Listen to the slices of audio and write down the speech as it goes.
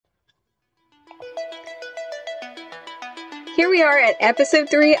Here we are at episode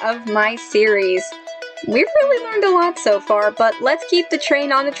 3 of my series. We've really learned a lot so far, but let's keep the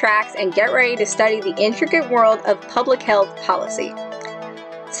train on the tracks and get ready to study the intricate world of public health policy.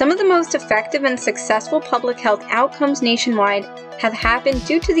 Some of the most effective and successful public health outcomes nationwide have happened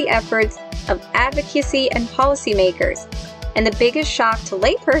due to the efforts of advocacy and policymakers, and the biggest shock to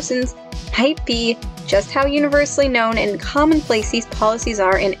laypersons might be just how universally known and commonplace these policies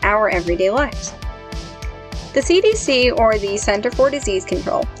are in our everyday lives. The CDC, or the Center for Disease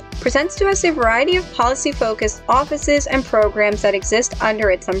Control, presents to us a variety of policy-focused offices and programs that exist under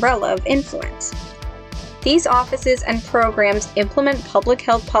its umbrella of influence. These offices and programs implement public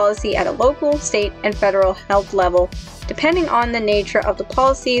health policy at a local, state, and federal health level, depending on the nature of the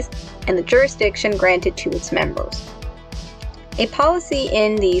policies and the jurisdiction granted to its members. A policy,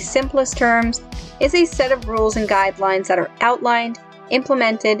 in the simplest terms, is a set of rules and guidelines that are outlined,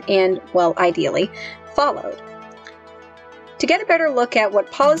 implemented, and, well, ideally, followed. To get a better look at what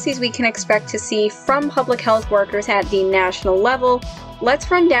policies we can expect to see from public health workers at the national level,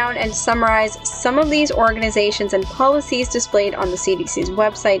 let's run down and summarize some of these organizations and policies displayed on the CDC's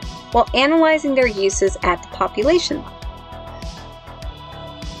website while analyzing their uses at the population level.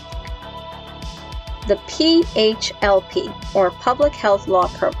 The PHLP, or Public Health Law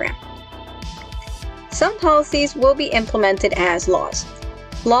Program. Some policies will be implemented as laws.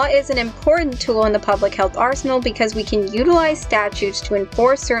 Law is an important tool in the public health arsenal because we can utilize statutes to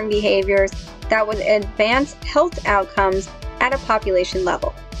enforce certain behaviors that would advance health outcomes at a population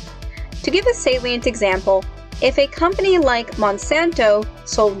level. To give a salient example, if a company like Monsanto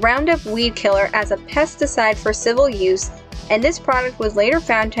sold Roundup weed killer as a pesticide for civil use, and this product was later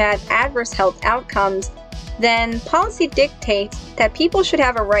found to have adverse health outcomes, then policy dictates that people should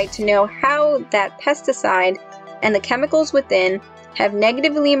have a right to know how that pesticide and the chemicals within have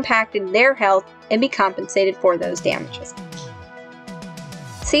negatively impacted their health and be compensated for those damages.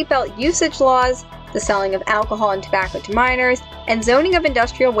 Seatbelt usage laws, the selling of alcohol and tobacco to minors, and zoning of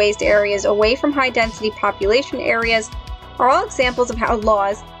industrial waste areas away from high-density population areas are all examples of how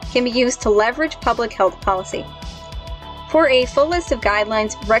laws can be used to leverage public health policy. For a full list of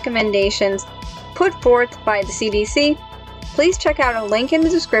guidelines recommendations put forth by the CDC, please check out a link in the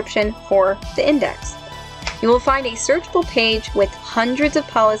description for the index. You will find a searchable page with hundreds of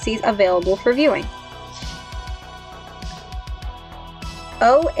policies available for viewing.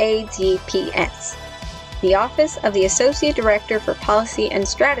 OADPS, the Office of the Associate Director for Policy and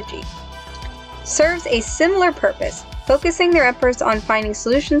Strategy, serves a similar purpose, focusing their efforts on finding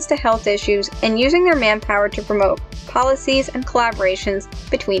solutions to health issues and using their manpower to promote policies and collaborations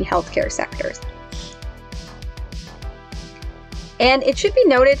between healthcare sectors. And it should be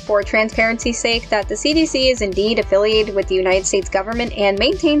noted for transparency's sake that the CDC is indeed affiliated with the United States government and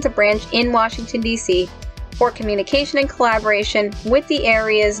maintains a branch in Washington, D.C. for communication and collaboration with the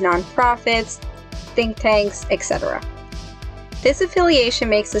area's nonprofits, think tanks, etc. This affiliation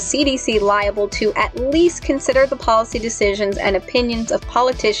makes the CDC liable to at least consider the policy decisions and opinions of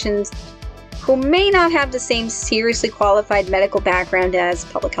politicians who may not have the same seriously qualified medical background as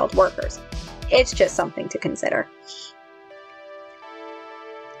public health workers. It's just something to consider.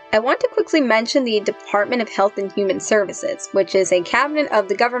 I want to quickly mention the Department of Health and Human Services, which is a cabinet of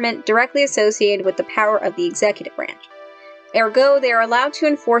the government directly associated with the power of the executive branch. Ergo, they are allowed to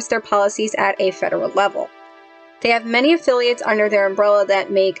enforce their policies at a federal level. They have many affiliates under their umbrella that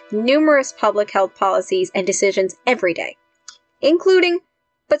make numerous public health policies and decisions every day, including,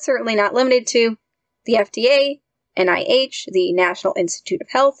 but certainly not limited to, the FDA, NIH, the National Institute of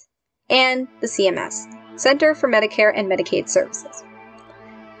Health, and the CMS, Center for Medicare and Medicaid Services.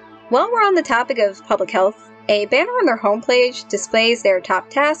 While we're on the topic of public health, a banner on their homepage displays their top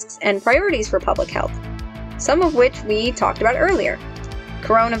tasks and priorities for public health, some of which we talked about earlier: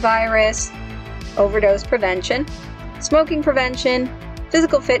 coronavirus, overdose prevention, smoking prevention,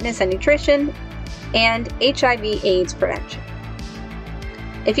 physical fitness and nutrition, and HIV/AIDS prevention.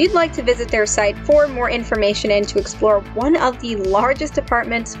 If you'd like to visit their site for more information and to explore one of the largest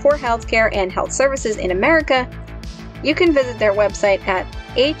departments for healthcare and health services in America, you can visit their website at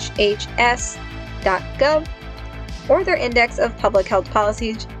hhs.gov or their index of public health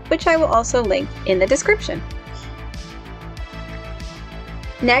policies, which I will also link in the description.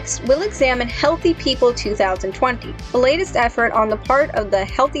 Next, we'll examine Healthy People 2020, the latest effort on the part of the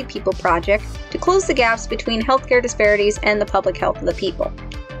Healthy People Project to close the gaps between healthcare disparities and the public health of the people.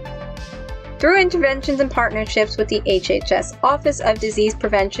 Through interventions and partnerships with the HHS Office of Disease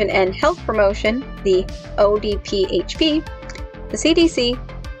Prevention and Health Promotion, the ODPHP, the CDC,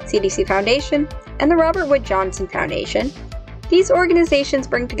 CDC Foundation, and the Robert Wood Johnson Foundation, These organizations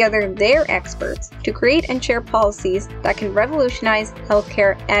bring together their experts to create and share policies that can revolutionize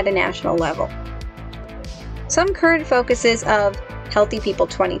healthcare at a national level. Some current focuses of Healthy People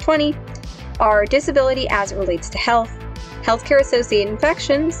 2020 are disability as it relates to health, healthcare-associated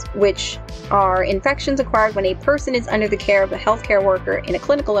infections, which are infections acquired when a person is under the care of a healthcare worker in a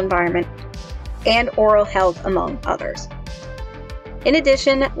clinical environment, and oral health, among others. In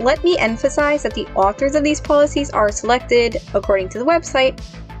addition, let me emphasize that the authors of these policies are selected, according to the website,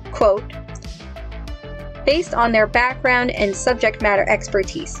 quote, based on their background and subject matter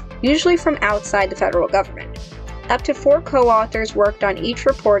expertise, usually from outside the federal government. Up to 4 co-authors worked on each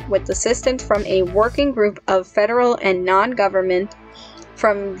report with assistance from a working group of federal and non-government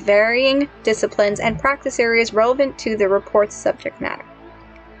from varying disciplines and practice areas relevant to the report's subject matter.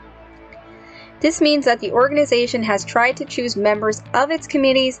 This means that the organization has tried to choose members of its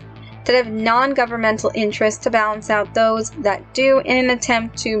committees that have non-governmental interests to balance out those that do in an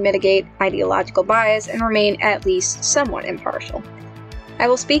attempt to mitigate ideological bias and remain at least somewhat impartial. I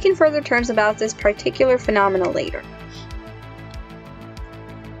will speak in further terms about this particular phenomenon later.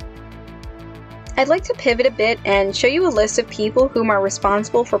 I'd like to pivot a bit and show you a list of people whom are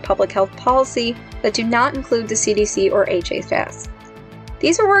responsible for public health policy that do not include the CDC or HHS.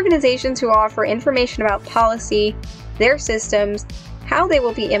 These are organizations who offer information about policy, their systems, how they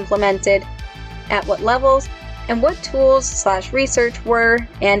will be implemented, at what levels, and what tools/research were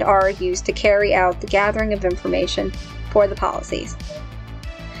and are used to carry out the gathering of information for the policies.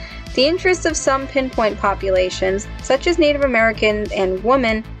 The interests of some pinpoint populations, such as Native Americans and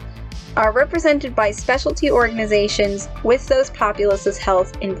women, are represented by specialty organizations with those populaces'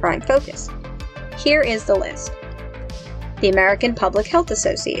 health in prime focus. Here is the list. The American Public Health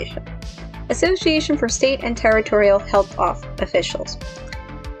Association, Association for State and Territorial Health Officials,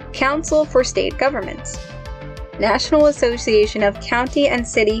 Council for State Governments, National Association of County and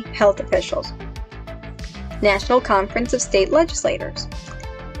City Health Officials, National Conference of State Legislators,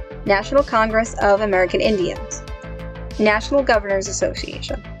 National Congress of American Indians, National Governors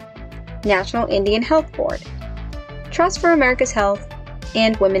Association, National Indian Health Board, Trust for America's Health,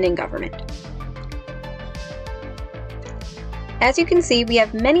 and Women in Government. As you can see, we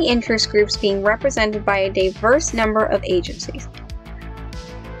have many interest groups being represented by a diverse number of agencies.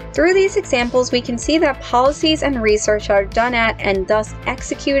 Through these examples, we can see that policies and research are done at and thus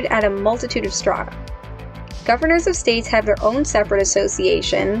executed at a multitude of strata. Governors of states have their own separate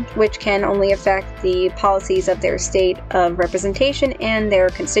association, which can only affect the policies of their state of representation and their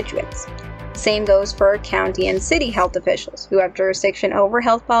constituents. Same goes for county and city health officials, who have jurisdiction over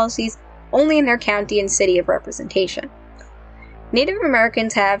health policies only in their county and city of representation. Native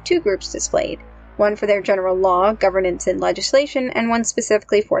Americans have 2 groups displayed, one for their general law, governance, and legislation, and one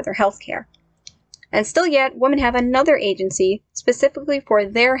specifically for their health care. And still yet, women have another agency specifically for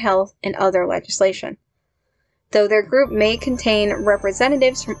their health and other legislation, though their group may contain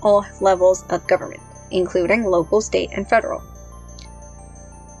representatives from all levels of government, including local, state, and federal.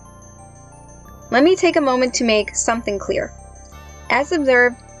 Let me take a moment to make something clear. As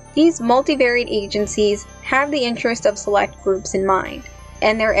observed, these multivariate agencies have the interest of select groups in mind,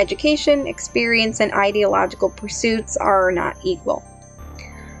 and their education, experience, and ideological pursuits are not equal.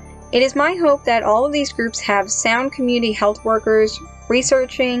 It is my hope that all of these groups have sound community health workers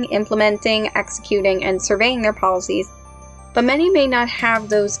researching, implementing, executing, and surveying their policies, but many may not have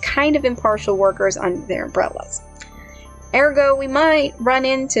those kind of impartial workers under their umbrellas. Ergo, we might run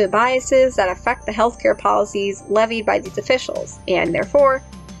into biases that affect the healthcare policies levied by these officials, and therefore,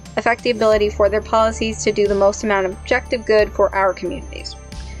 affect the ability for their policies to do the most amount of objective good for our communities.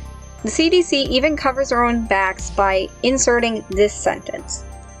 The CDC even covers their own backs by inserting this sentence,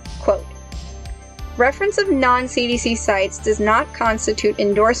 quote, reference of non-CDC sites does not constitute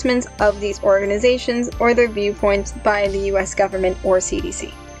endorsements of these organizations or their viewpoints by the US government or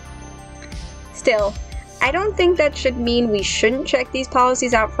CDC. Still, I don't think that should mean we shouldn't check these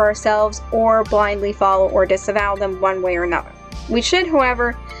policies out for ourselves or blindly follow or disavow them one way or another. We should,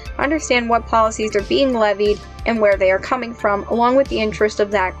 however, understand what policies are being levied and where they are coming from, along with the interest of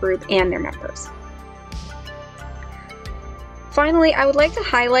that group and their members. Finally, I would like to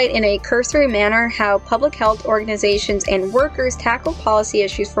highlight in a cursory manner how public health organizations and workers tackle policy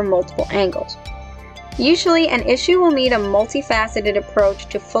issues from multiple angles. Usually, an issue will need a multifaceted approach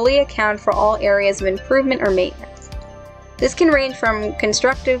to fully account for all areas of improvement or maintenance. This can range from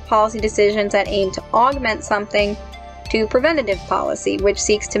constructive policy decisions that aim to augment something to preventative policy, which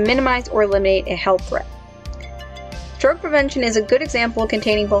seeks to minimize or eliminate a health threat. Stroke prevention is a good example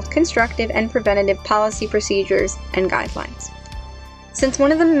containing both constructive and preventative policy procedures and guidelines. Since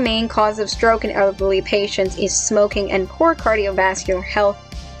one of the main causes of stroke in elderly patients is smoking and poor cardiovascular health,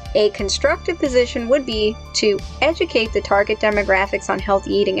 a constructive position would be to educate the target demographics on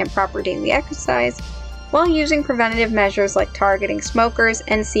healthy eating and proper daily exercise, while using preventative measures like targeting smokers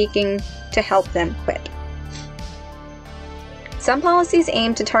and seeking to help them quit. Some policies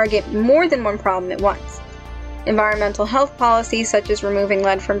aim to target more than one problem at once. Environmental health policies such as removing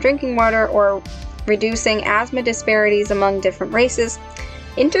lead from drinking water or reducing asthma disparities among different races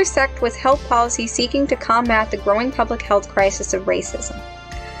intersect with health policies seeking to combat the growing public health crisis of racism.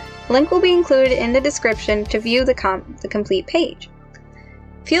 A link will be included in the description to view the complete page.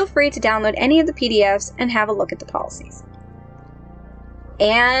 Feel free to download any of the PDFs and have a look at the policies.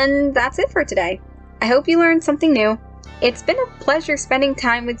 And that's it for today. I hope you learned something new. It's been a pleasure spending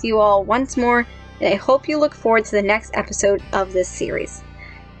time with you all once more, and I hope you look forward to the next episode of this series.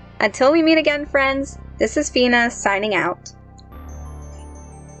 Until we meet again, friends, this is Fina signing out.